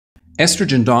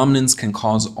Estrogen dominance can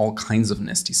cause all kinds of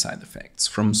nasty side effects,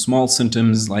 from small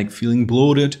symptoms like feeling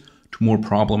bloated to more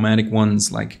problematic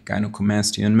ones like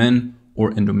gynocomastea in men or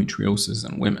endometriosis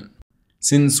in women.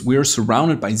 Since we are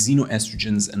surrounded by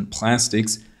xenoestrogens and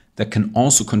plastics that can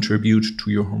also contribute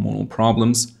to your hormonal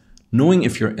problems, knowing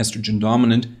if you're estrogen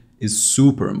dominant is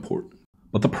super important.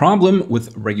 But the problem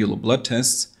with regular blood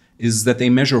tests is that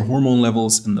they measure hormone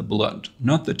levels in the blood,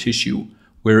 not the tissue,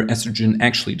 where estrogen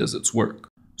actually does its work.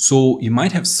 So you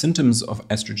might have symptoms of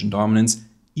estrogen dominance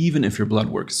even if your blood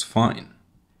work is fine.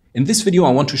 In this video, I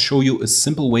want to show you a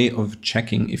simple way of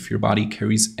checking if your body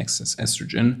carries excess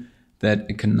estrogen that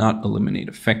it cannot eliminate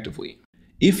effectively.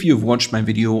 If you've watched my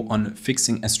video on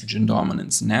fixing estrogen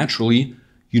dominance naturally,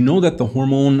 you know that the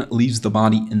hormone leaves the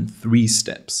body in 3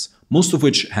 steps, most of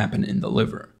which happen in the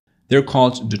liver. They're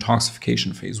called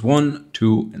detoxification phase 1,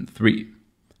 2, and 3.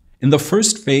 In the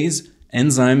first phase,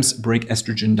 enzymes break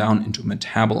estrogen down into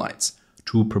metabolites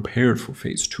to prepare it for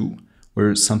phase 2,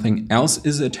 where something else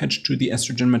is attached to the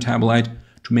estrogen metabolite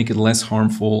to make it less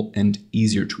harmful and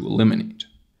easier to eliminate.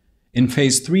 In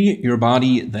phase 3, your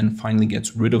body then finally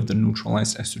gets rid of the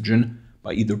neutralized estrogen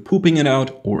by either pooping it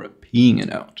out or peeing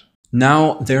it out.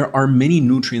 Now, there are many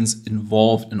nutrients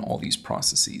involved in all these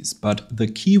processes, but the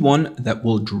key one that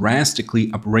will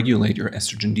drastically upregulate your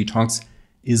estrogen detox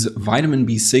is vitamin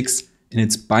B6 in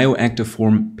its bioactive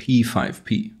form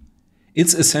P5P.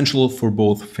 It's essential for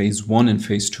both phase 1 and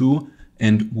phase 2,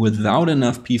 and without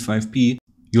enough P5P,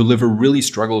 your liver really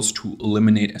struggles to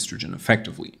eliminate estrogen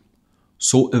effectively.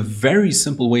 So a very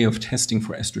simple way of testing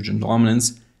for estrogen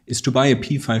dominance is to buy a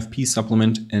P5P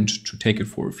supplement and to take it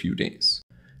for a few days.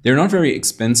 They're not very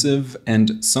expensive,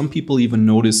 and some people even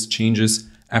notice changes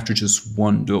after just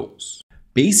 1 dose.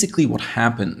 Basically, what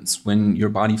happens when your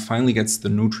body finally gets the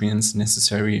nutrients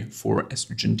necessary for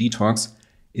estrogen detox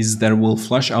is that it will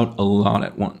flush out a lot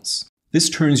at once. This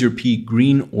turns your pee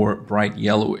green or bright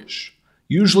yellowish.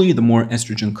 Usually, the more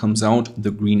estrogen comes out,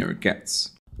 the greener it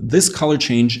gets. This color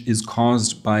change is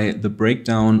caused by the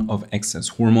breakdown of excess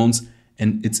hormones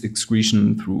and its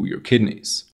excretion through your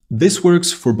kidneys. This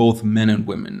works for both men and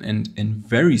women, and in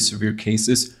very severe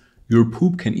cases, your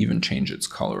poop can even change its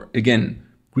color, again,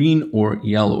 green or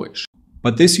yellowish.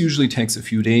 But this usually takes a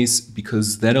few days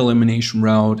because that elimination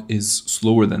route is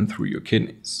slower than through your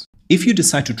kidneys. If you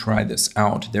decide to try this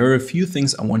out, there are a few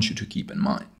things I want you to keep in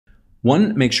mind.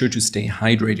 1, make sure to stay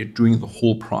hydrated during the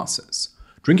whole process.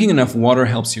 Drinking enough water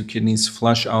helps your kidneys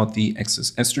flush out the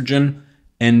excess estrogen,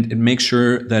 and it makes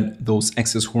sure that those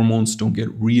excess hormones don't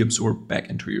get reabsorbed back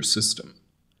into your system.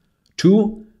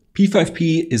 2,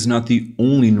 P5P is not the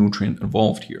only nutrient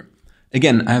involved here.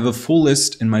 Again, I have a full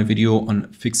list in my video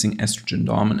on fixing estrogen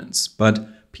dominance,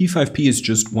 but P5P is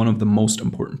just one of the most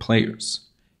important players.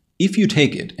 If you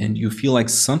take it and you feel like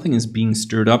something is being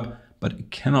stirred up, but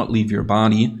it cannot leave your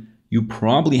body, you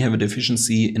probably have a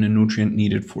deficiency in a nutrient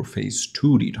needed for phase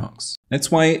 2 detox.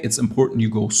 That's why it's important you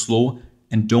go slow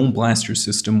and don't blast your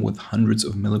system with hundreds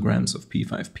of milligrams of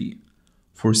P5P.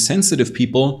 For sensitive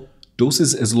people,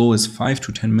 doses as low as 5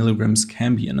 to 10 milligrams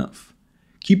can be enough.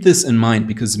 Keep this in mind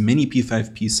because many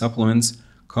P5P supplements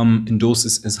come in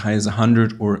doses as high as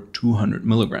 100 or 200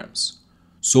 milligrams.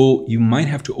 So you might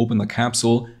have to open the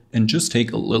capsule and just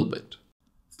take a little bit.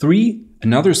 3,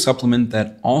 another supplement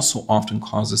that also often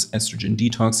causes estrogen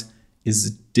detox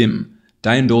is DIM,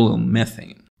 diindolylmethane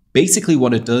methane. Basically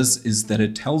what it does is that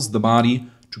it tells the body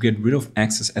to get rid of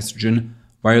excess estrogen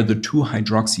via the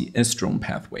 2-hydroxyestrone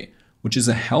pathway, which is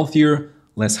a healthier,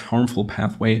 less harmful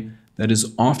pathway that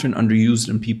is often underused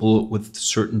in people with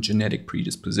certain genetic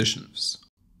predispositions.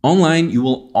 Online, you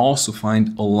will also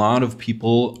find a lot of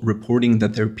people reporting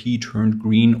that their pee turned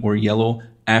green or yellow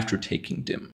after taking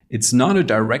DIM. It's not a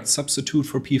direct substitute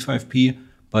for P5P,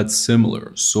 but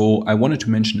similar, so I wanted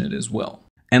to mention it as well.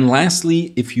 And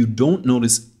lastly, if you don't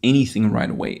notice anything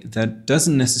right away, that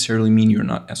doesn't necessarily mean you're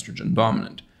not estrogen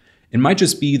dominant. It might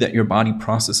just be that your body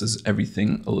processes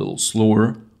everything a little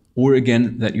slower, or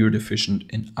again, that you're deficient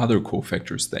in other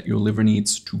cofactors that your liver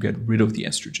needs to get rid of the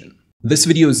estrogen. This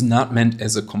video is not meant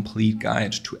as a complete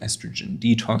guide to estrogen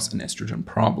detox and estrogen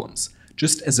problems,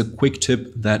 just as a quick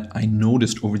tip that I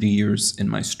noticed over the years in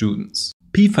my students.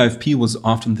 P5P was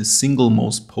often the single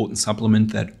most potent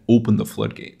supplement that opened the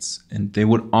floodgates, and they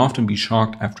would often be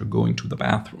shocked after going to the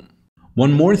bathroom.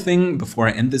 One more thing before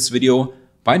I end this video,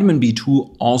 vitamin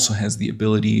B2 also has the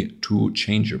ability to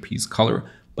change your pee's color,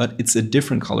 but it's a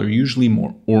different color, usually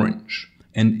more orange,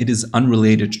 and it is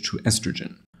unrelated to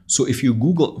estrogen. So if you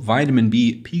Google vitamin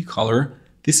B pee color,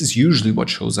 this is usually what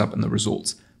shows up in the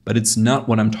results, but it's not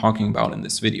what I'm talking about in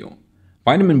this video.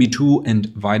 Vitamin B2 and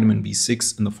vitamin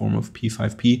B6 in the form of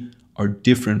P5P are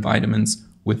different vitamins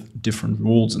with different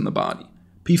roles in the body.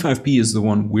 P5P is the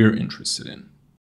one we're interested in.